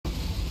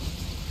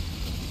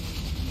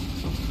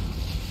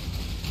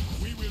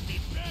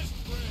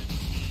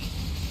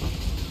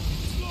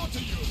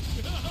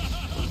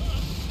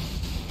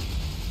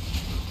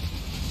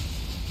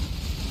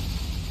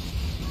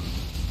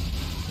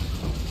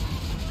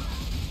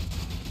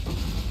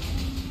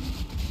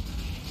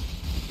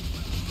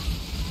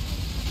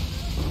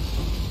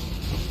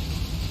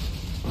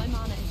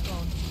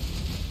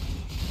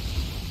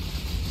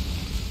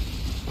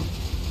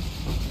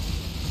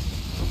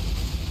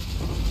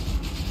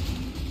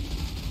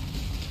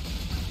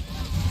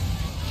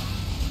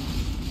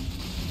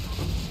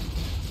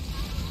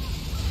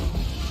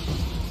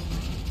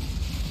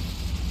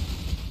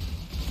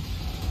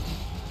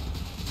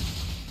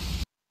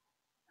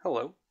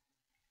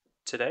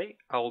Today,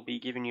 I will be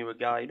giving you a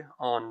guide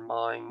on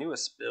my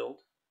newest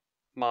build,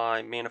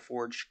 my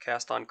Manaforged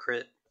Cast on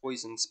Crit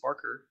Poison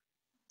Sparker,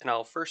 and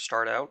I'll first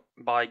start out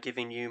by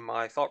giving you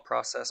my thought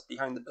process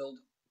behind the build.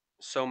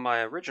 So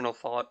my original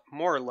thought,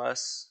 more or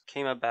less,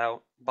 came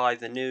about by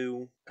the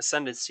new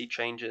ascendancy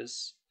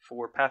changes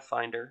for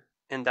Pathfinder,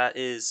 and that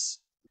is,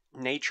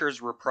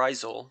 Nature's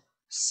Reprisal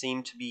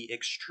seemed to be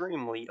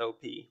extremely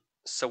OP.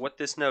 So what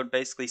this node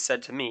basically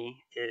said to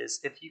me is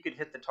if you could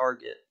hit the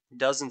target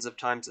dozens of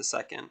times a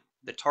second,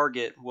 the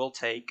target will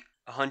take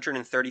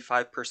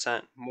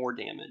 135% more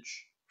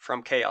damage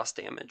from chaos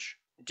damage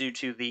due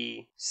to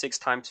the 6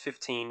 times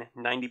 15,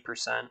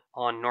 90%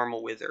 on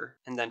normal wither,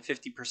 and then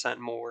 50%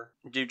 more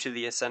due to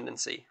the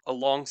ascendancy.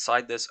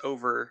 Alongside this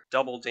over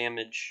double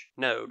damage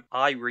node,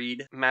 I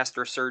read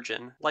Master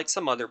Surgeon like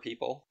some other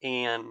people,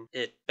 and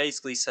it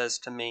basically says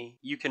to me,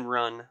 you can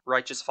run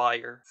Righteous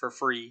Fire for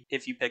free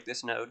if you pick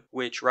this node,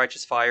 which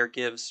Righteous Fire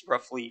gives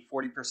roughly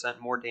 40%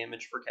 more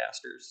damage for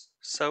casters.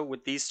 So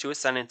with these two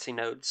ascendancy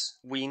nodes,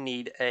 we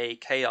need a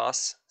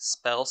chaos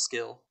spell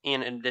skill,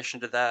 and in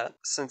addition to that,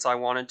 since I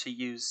wanted to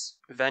use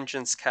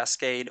Vengeance,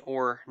 Cascade,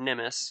 or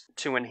Nimbus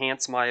to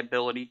enhance my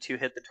ability to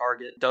hit the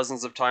target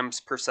dozens of times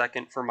per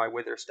second for my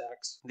wither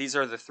stacks. These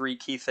are the three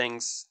key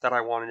things that I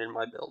wanted in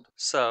my build.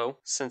 So,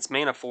 since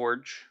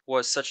Manaforge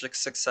was such a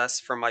success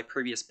from my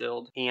previous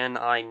build, and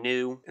I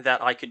knew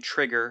that I could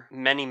trigger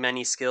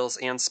many skills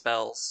and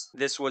spells,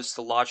 this was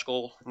the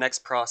logical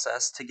next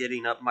process to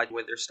getting up my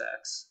wither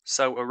stacks.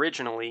 So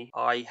originally,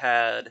 I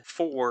had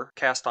 4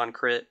 cast on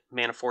crit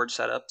Manaforge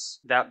setups,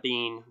 that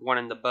being one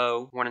in the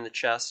bow, one in the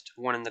chest,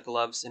 one in the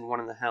gloves, and one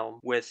in the helm.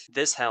 With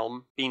this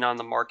helm being on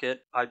the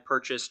market, I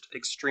purchased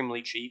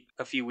extremely cheap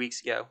a few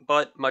weeks ago.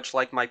 But much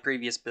like my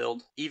previous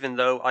build, even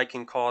though I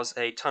can cause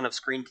a ton of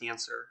screen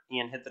cancer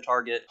and hit the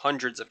target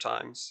hundreds of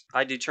times,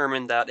 I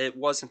determined that it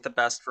wasn't the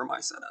best for my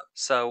setup.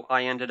 So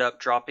I ended up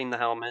dropping the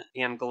helmet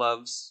and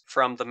gloves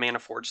from the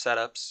Manaforge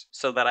setups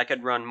so that I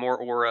could run more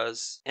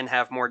auras and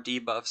have more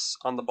debuffs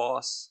on the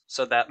boss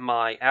so that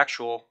my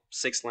actual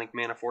 6-link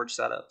Manaforge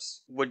setups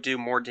would do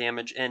more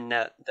damage in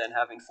net than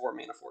having 4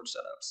 Manaforge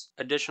setups.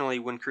 Additionally,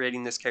 when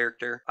creating this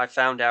character, I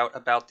found out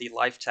about the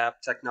life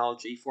tap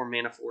technology for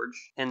Manaforge,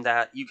 in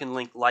that you can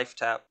link life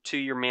tap to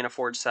your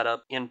Manaforge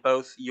setup in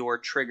both your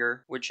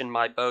trigger, which in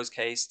my bow's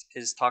case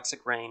is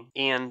Toxic Rain,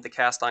 and the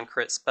cast on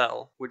crit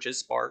spell, which is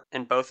Spark,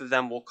 and both of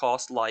them will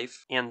cost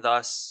life, and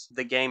thus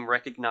the game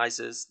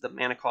recognizes the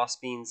mana cost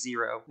being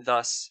 0.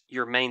 Thus,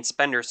 your main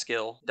spender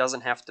skill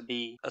doesn't have to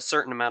be a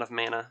certain amount of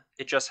mana,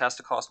 it just has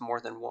to cost more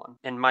than 1.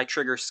 And my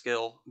trigger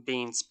skill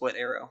being Split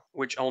Arrow,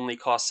 which only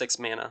costs 6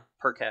 mana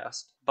per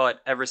cast.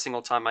 But every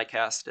single time I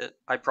cast it,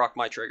 I proc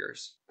my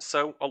triggers.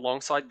 So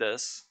alongside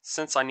this,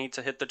 since I need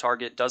to hit the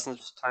target dozens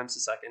of times a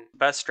second, the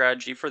best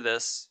strategy for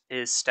this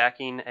is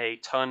stacking a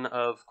ton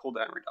of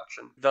cooldown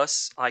reduction.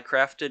 Thus, I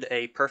crafted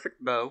a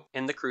perfect bow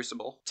in the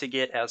Crucible to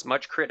get as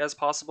much crit as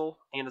possible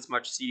and as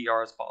much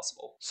CDR as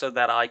possible, so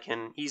that I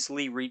can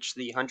easily reach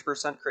the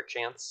 100% crit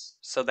chance,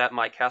 so that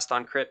my cast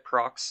on crit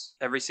procs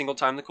every single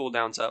time the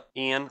cooldown's up,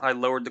 and I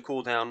lowered the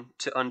cooldown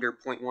to under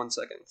 0.1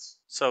 seconds.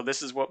 So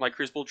this is what my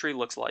Crucible Tree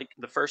looks like.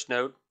 The first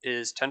node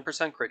is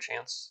 10% crit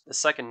chance. The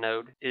second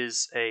node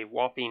is a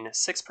whopping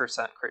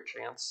 6% crit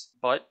chance,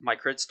 but my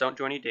crits don't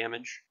do any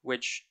damage,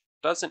 which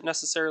doesn't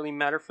necessarily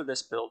matter for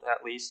this build,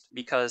 at least,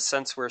 because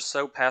since we're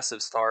so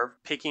passive starved,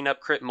 picking up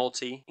crit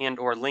multi and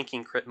or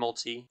linking crit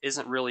multi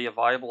isn't really a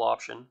viable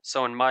option,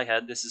 so in my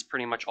head this is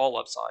pretty much all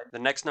upside. The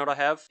next node I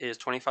have is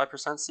 25%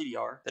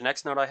 CDR. The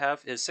next node I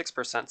have is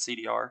 6%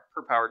 CDR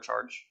per power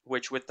charge,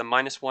 which with the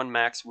 -1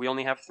 max we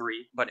only have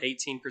 3, but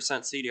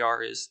 18%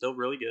 CDR is still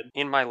really good.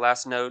 And my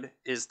last node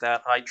is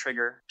that I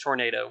trigger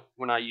Tornado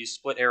when I use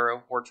Split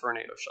Arrow or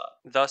Tornado Shot.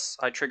 Thus,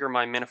 I trigger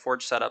my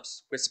Manaforge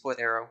setups with Split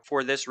Arrow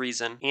for this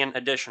reason, and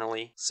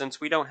additionally,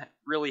 since we don't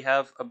really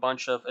have a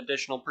bunch of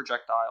additional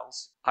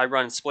projectiles, I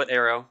run Split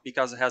Arrow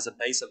because it has a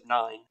base of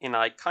 9, and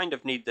I kind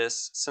of need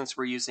this since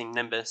we're using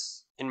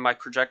Nimbus, and my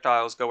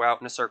projectiles go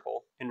out in a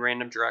circle in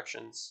random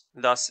directions.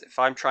 Thus, if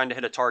I'm trying to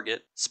hit a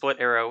target, Split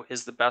Arrow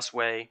is the best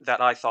way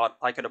that I thought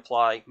I could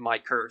apply my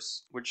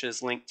curse, which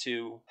is linked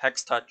to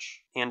Hex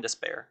Touch and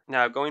Despair.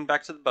 Now, going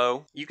back to the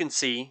bow, you can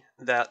see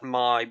that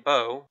my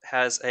bow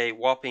has a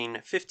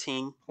whopping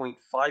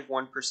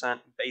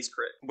 15.51% base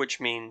crit, which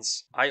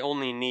means I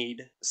only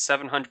need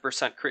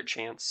 700% crit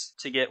chance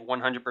to get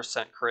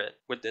 100% crit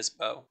with this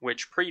bow,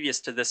 which previous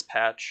to this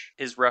patch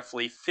is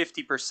roughly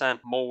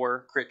 50%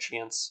 more crit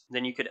chance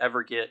than you could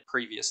ever get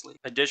previously.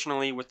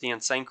 Additionally, with the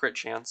insane crit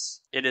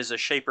chance, it is a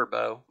shaper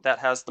bow that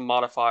has the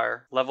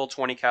modifier level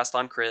 20 cast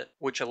on crit,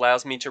 which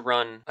allows me to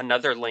run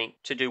another link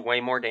to do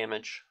way more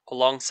damage.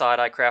 Alongside,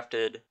 I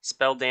crafted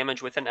spell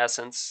damage with an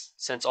essence,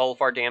 since all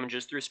of our damage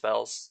is through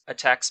spells,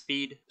 attack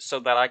speed so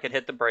that I could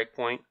hit the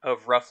breakpoint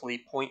of roughly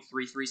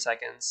 0.33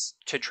 seconds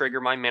to trigger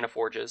my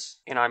Manaforges,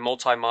 and I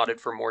multi-modded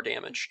for more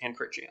damage and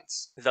crit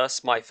chance.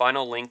 Thus, my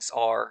final links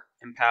are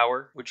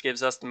Empower, which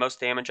gives us the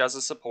most damage as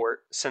a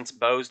support, since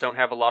bows don't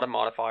have a lot of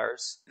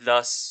modifiers.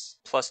 Thus,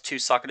 plus 2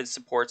 socketed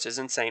supports is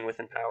insane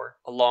within power,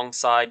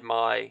 alongside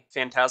my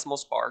Phantasmal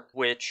Spark,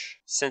 which,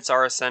 since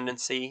our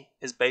ascendancy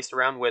is based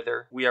around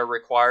Wither, we are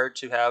required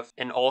to have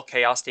an all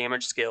chaos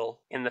damage skill,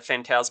 and the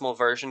Phantasmal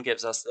version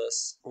gives us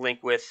this,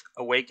 linked with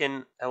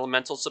Awaken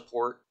Elemental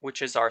Support,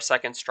 which is our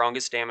second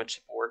strongest damage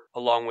support,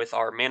 along with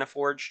our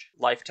Manaforged,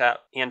 Life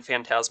Tap, and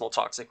Phantasmal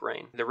Toxic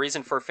Rain. The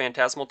reason for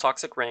Phantasmal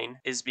Toxic Rain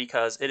is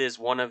because it is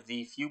one of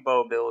the few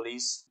bow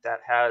abilities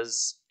that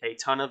has a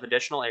ton of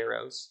additional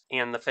arrows,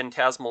 and the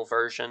Phantasmal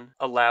version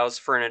allows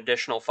for an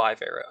additional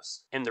 5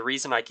 arrows. And the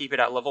reason I keep it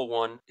at level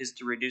 1 is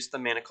to reduce the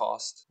mana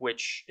cost,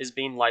 which is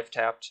being life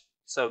tapped,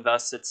 so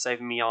thus it's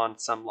saving me on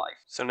some life.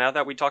 So now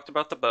that we talked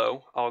about the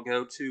bow, I'll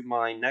go to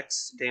my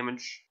next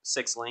damage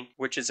 6 link,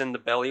 which is in the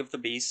Belly of the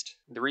Beast.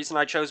 The reason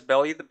I chose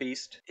Belly of the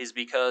Beast is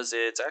because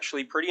it's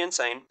actually pretty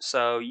insane.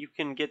 So you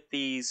can get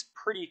these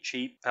pretty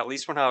cheap, at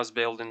least when I was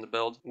building the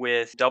build,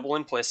 with double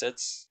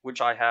implicits, which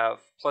I have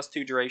plus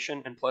 2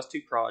 duration and plus 2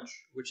 proj,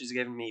 which is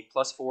giving me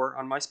plus 4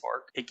 on my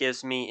spark. It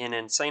gives me an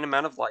insane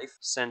amount of life,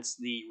 since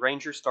the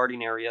ranger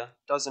starting area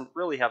doesn't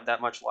really have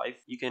that much life.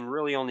 You can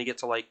really only get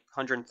to like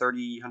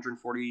 130,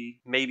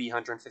 140, maybe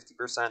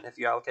 150% if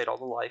you allocate all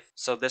the life.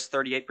 So this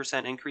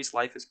 38% increased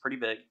life is pretty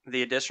big.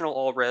 The additional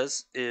all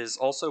res is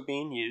also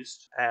being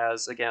used,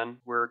 as again,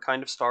 we're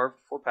kind of starved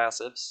for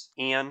passives,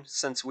 and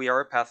since we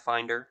are a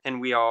Pathfinder and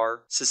we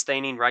are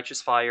sustaining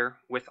Righteous Fire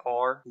with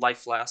our life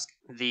flask,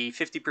 the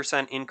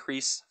 50%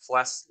 increase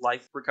flask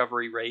life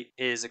recovery rate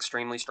is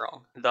extremely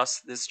strong. Thus,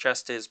 this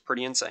chest is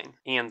pretty insane.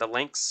 And the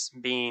links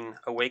being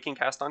Awaken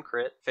Cast on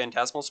Crit,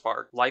 Phantasmal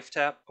Spark, Life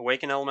Tap,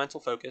 Awaken Elemental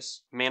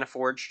Focus,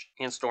 Manaforged,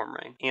 and Storm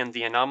Rain. And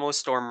the Anomalous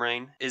Storm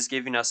Rain is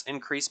giving us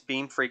increased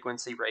beam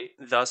frequency rate.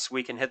 Thus,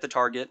 we can hit the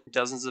target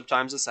dozens of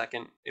times a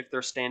second if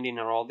they're standing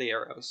on all the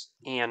arrows.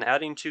 And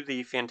adding to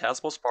the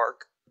Phantasmal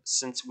Spark,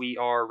 since we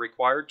are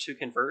required to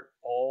convert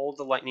all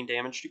the lightning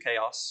damage to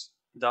chaos,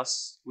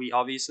 thus we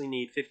obviously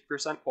need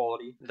 50%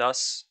 quality,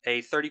 thus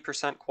a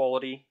 30%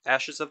 quality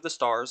Ashes of the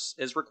Stars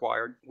is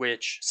required,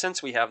 which,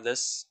 since we have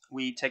this,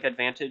 we take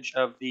advantage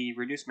of the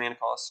reduced mana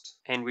cost,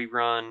 and we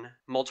run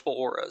multiple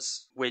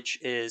auras, which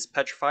is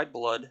Petrified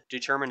Blood,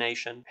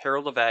 Determination,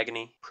 Herald of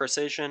Agony,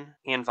 Precision,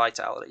 and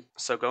Vitality.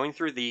 So going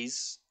through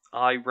these,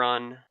 I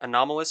run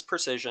Anomalous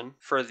Precision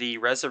for the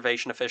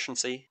reservation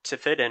efficiency to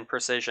fit in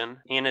Precision,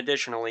 and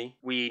additionally,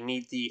 we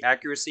need the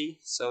accuracy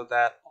so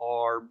that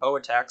our bow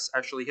attacks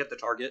actually hit the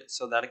target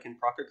so that it can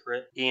proc a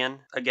crit. And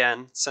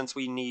again, since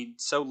we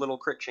need so little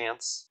crit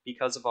chance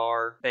because of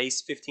our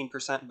base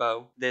 15%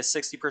 bow, this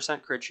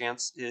 60% crit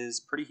chance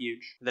is pretty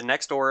huge. The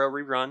next aura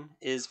we run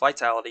is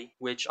Vitality,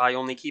 which I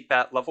only keep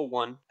at level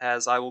 1,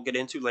 as I will get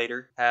into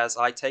later as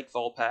I take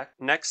Volpack.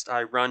 Next,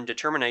 I run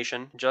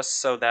Determination, just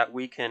so that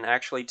we can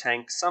actually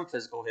tank some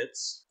physical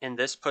hits, and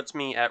this puts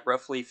me at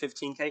roughly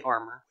 15k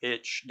armor,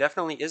 which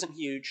definitely isn't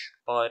huge,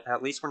 but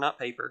at least we're not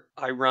paper.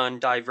 I run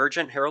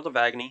Divergent Herald of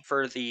Agony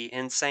for the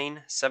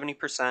insane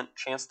 70%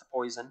 chance to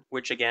poison,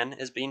 which again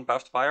is being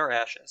buffed by our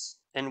ashes.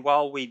 And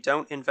while we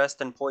don't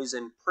invest in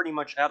poison pretty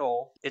much at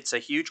all, it's a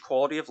huge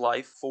quality of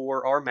life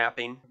for our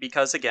mapping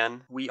because,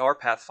 again, we are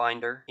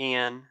Pathfinder,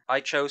 and I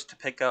chose to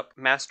pick up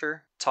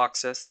Master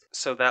Toxist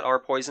so that our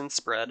poisons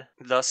spread,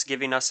 thus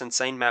giving us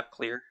insane map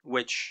clear,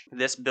 which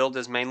this build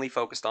is mainly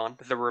focused on.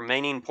 The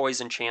remaining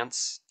poison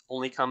chance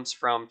only comes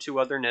from 2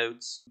 other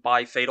nodes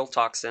by Fatal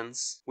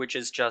Toxins, which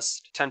is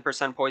just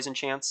 10% poison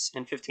chance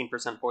and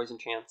 15% poison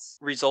chance,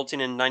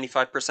 resulting in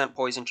 95%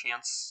 poison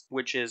chance,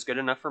 which is good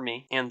enough for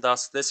me, and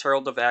thus this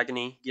Herald of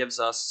Agony gives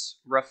us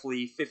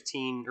roughly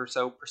 15 or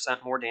so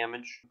 % more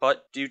damage,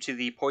 but due to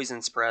the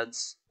poison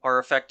spreads, our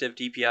effective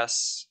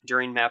DPS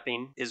during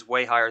mapping is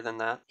way higher than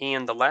that.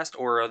 And the last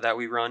aura that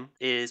we run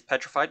is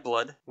Petrified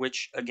Blood,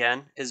 which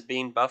again is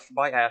being buffed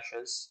by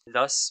Ashes,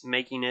 thus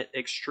making it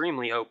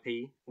extremely OP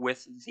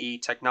with the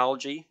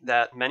technology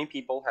that many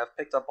people have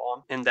picked up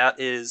on, and that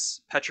is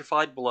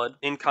Petrified Blood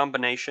in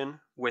combination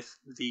with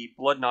the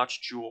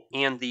Bloodnotch Jewel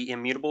and the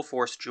Immutable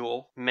Force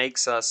Jewel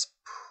makes us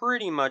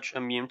pretty much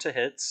immune to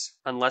hits,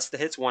 unless the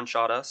hits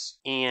one-shot us.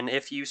 And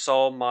if you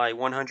saw my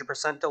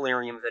 100%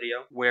 Delirium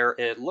video, where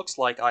it looks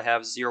like I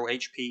have 0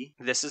 HP,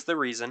 this is the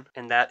reason,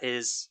 and that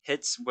is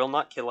hits will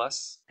not kill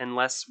us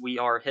unless we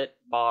are hit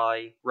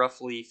by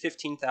roughly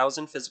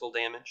 15,000 physical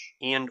damage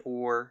and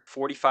or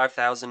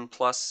 45,000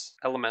 plus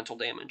elemental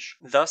damage.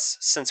 Thus,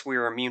 since we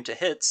are immune to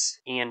hits,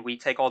 and we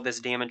take all this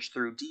damage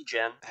through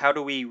degen, how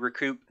do we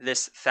recoup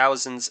this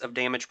thousands of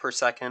damage per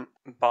second?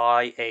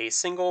 By a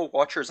single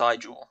Watcher's Eye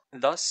Jewel.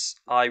 Thus,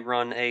 I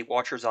run a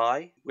Watcher's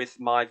Eye with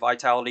my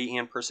Vitality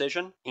and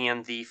Precision,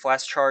 and the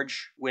Flask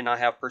Charge when I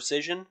have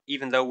Precision,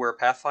 even though we're a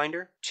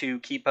Pathfinder, to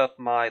keep up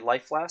my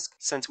Life Flask,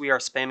 since we are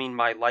spamming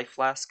my Life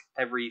Flask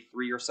every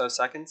 3 or so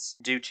seconds,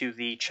 due to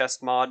the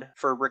chest mod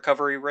for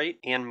recovery rate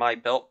and my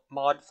belt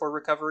mod for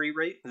recovery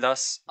rate.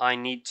 Thus, I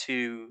need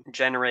to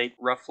generate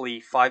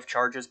roughly 5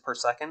 charges per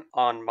second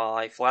on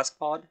my Flask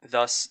mod.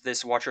 Thus,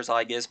 this Watcher's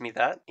Eye gives me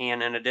that.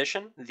 And in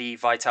addition, the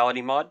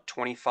Vitality mod,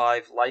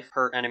 25 life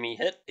per enemy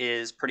hit,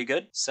 is pretty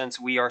good, since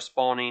we are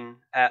spawning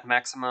at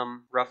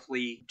maximum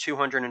roughly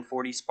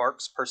 240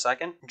 sparks per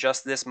second.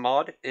 Just this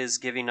mod is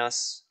giving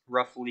us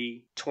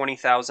roughly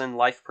 20,000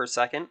 life per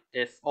second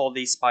if all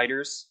these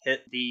spiders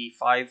hit the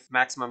 5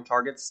 maximum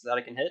targets that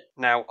I can hit.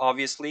 Now,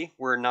 obviously,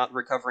 we're not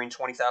recovering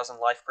 20,000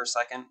 life per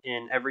second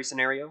in every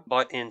scenario,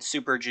 but in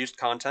super juiced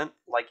content,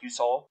 like you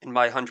saw in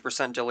my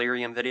 100%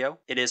 delirium video,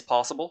 it is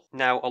possible.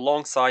 Now,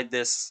 alongside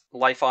this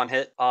life on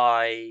hit,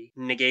 I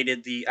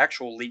negated the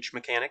actual leech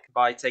mechanic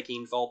by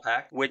taking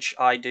Volpack, which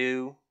I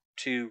do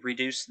to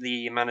reduce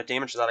the amount of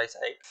damage that I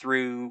take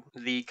through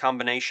the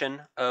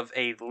combination of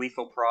a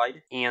Lethal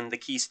Pride and the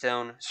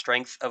Keystone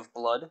Strength of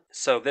Blood.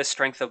 So this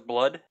Strength of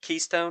Blood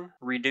keystone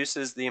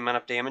reduces the amount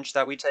of damage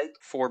that we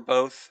take for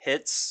both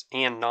hits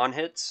and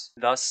non-hits.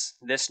 Thus,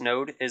 this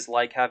node is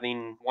like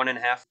having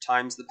 1.5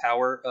 times the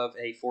power of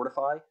a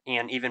Fortify,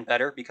 and even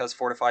better because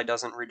Fortify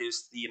doesn't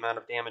reduce the amount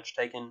of damage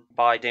taken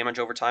by damage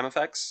over time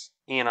effects.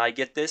 And I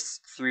get this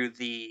through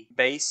the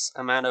base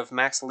amount of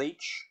max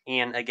leech,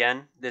 and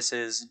again, this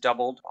is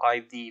doubled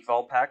by the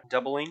Volpack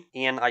doubling,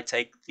 and I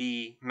take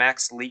the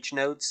max leech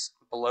nodes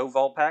below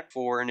Volpack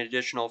for an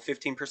additional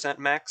 15%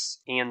 max,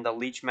 and the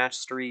Leech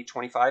Mastery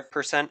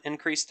 25%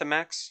 increase to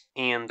max.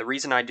 And the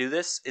reason I do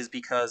this is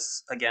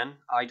because, again,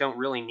 I don't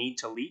really need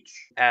to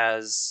leech,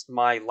 as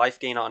my life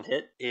gain on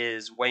hit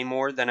is way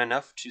more than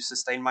enough to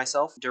sustain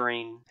myself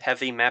during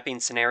heavy mapping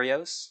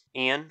scenarios.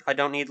 And I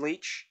don't need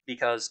leech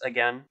because,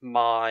 again,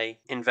 my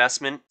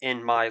investment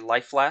in my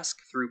life flask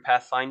through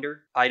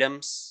Pathfinder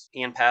items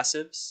and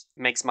passives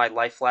makes my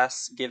life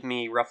flasks give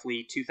me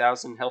roughly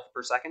 2,000 health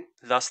per second.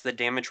 Thus, the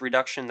damage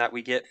reduction that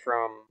we get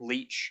from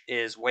leech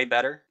is way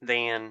better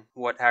than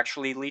what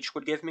actually leech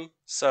would give me.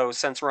 So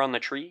since we're on the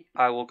tree,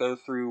 I will go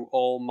through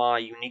all my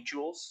unique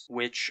jewels,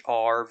 which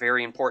are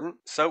very important.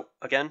 So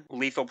again,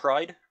 Lethal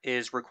Pride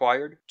is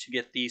required to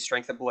get the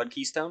Strength of Blood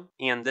keystone,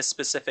 and this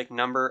specific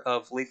number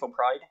of Lethal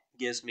Pride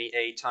gives me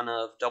a ton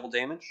of double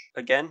damage.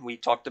 Again, we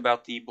talked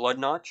about the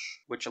Bloodnotch,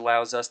 which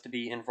allows us to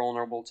be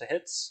invulnerable to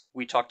hits.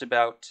 We talked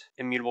about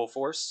Immutable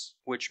Force,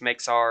 which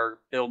makes our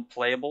build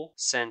playable,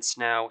 since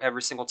now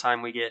every single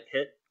time we get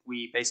hit,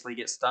 we basically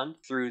get stunned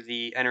through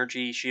the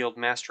Energy Shield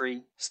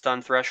Mastery.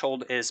 Stun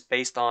threshold is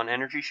based on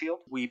Energy Shield.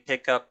 We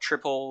pick up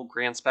triple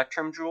Grand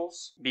Spectrum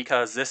jewels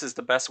because this is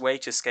the best way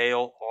to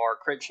scale our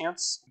crit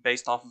chance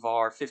based off of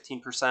our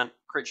 15%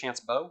 crit chance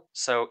bow.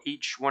 So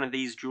each one of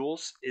these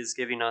jewels is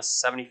giving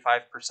us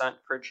 75%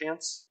 crit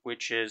chance,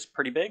 which is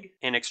pretty big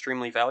and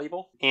extremely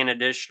valuable. In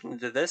addition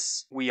to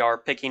this, we are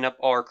picking up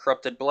our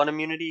Corrupted Blood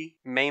immunity,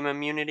 Maim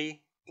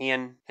immunity,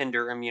 and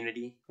Hinder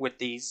immunity with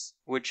these,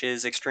 which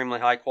is extremely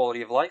high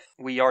quality of life.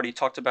 We already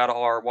talked about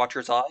our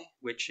Watcher's Eye,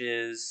 which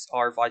is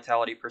our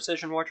Vitality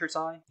Precision Watcher's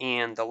Eye.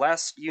 And the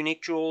last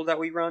unique jewel that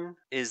we run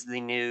is the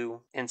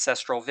new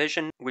Ancestral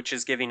Vision, which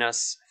is giving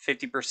us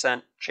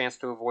 50% chance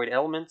to avoid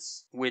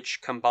ailments, which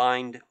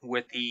combined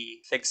with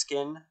the Thick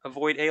Skin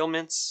avoid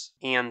ailments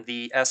and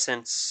the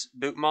Essence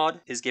boot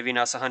mod is giving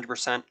us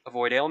 100%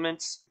 avoid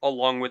ailments,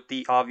 along with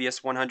the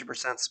obvious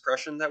 100%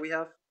 suppression that we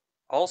have.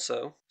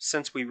 Also,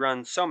 since we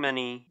run so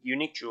many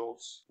unique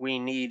jewels, we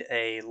need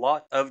a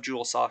lot of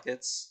jewel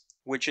sockets,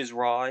 which is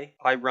why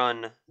I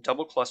run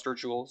double cluster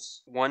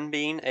jewels, one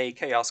being a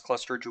chaos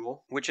cluster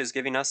jewel, which is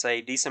giving us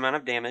a decent amount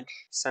of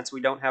damage, since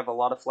we don't have a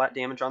lot of flat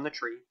damage on the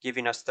tree,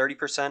 giving us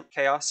 30%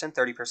 chaos and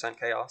 30%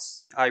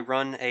 chaos. I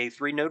run a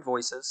 3-node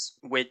voices,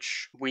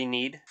 which we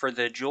need for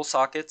the jewel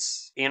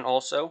sockets, and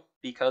also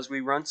because we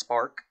run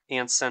Spark,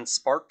 and since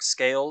Spark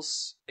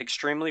scales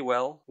extremely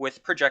well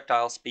with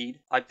projectile speed,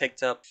 I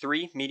picked up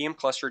 3 medium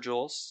cluster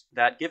jewels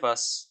that give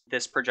us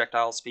this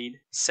projectile speed,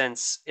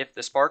 since if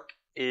the Spark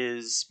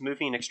is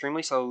moving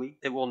extremely slowly,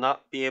 it will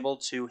not be able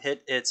to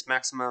hit its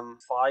maximum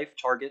 5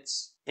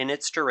 targets in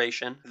its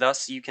duration.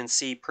 Thus, you can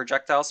see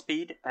projectile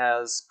speed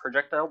as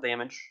projectile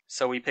damage.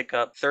 So we pick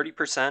up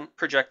 30%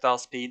 projectile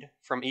speed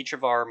from each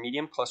of our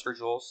medium cluster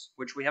jewels,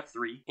 which we have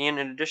 3. And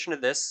in addition to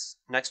this,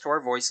 next to our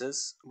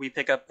voices, we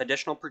pick up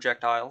additional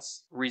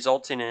projectiles,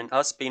 resulting in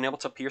us being able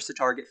to pierce the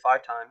target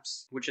 5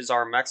 times, which is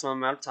our maximum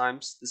amount of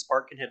times the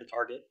Spark can hit a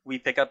target. We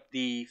pick up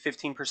the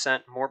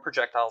 15% more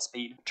projectile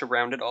speed to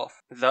round it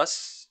off.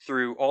 Thus,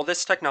 through all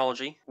this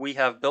technology, we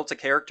have built a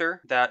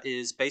character that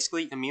is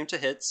basically immune to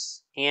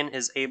hits and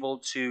is able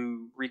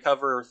to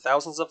recover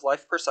thousands of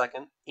life per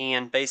second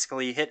and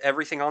basically hit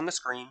everything on the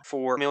screen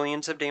for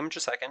millions of damage a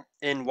second.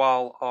 And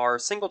while our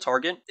single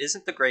target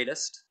isn't the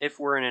greatest, if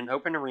we're in an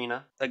open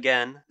arena,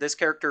 again, this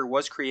character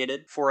was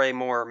created for a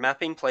more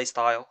mapping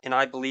playstyle, and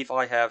I believe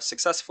I have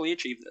successfully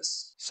achieved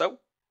this. So,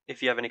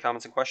 if you have any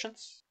comments and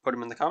questions, put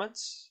them in the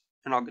comments,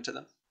 and I'll get to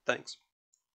them. Thanks.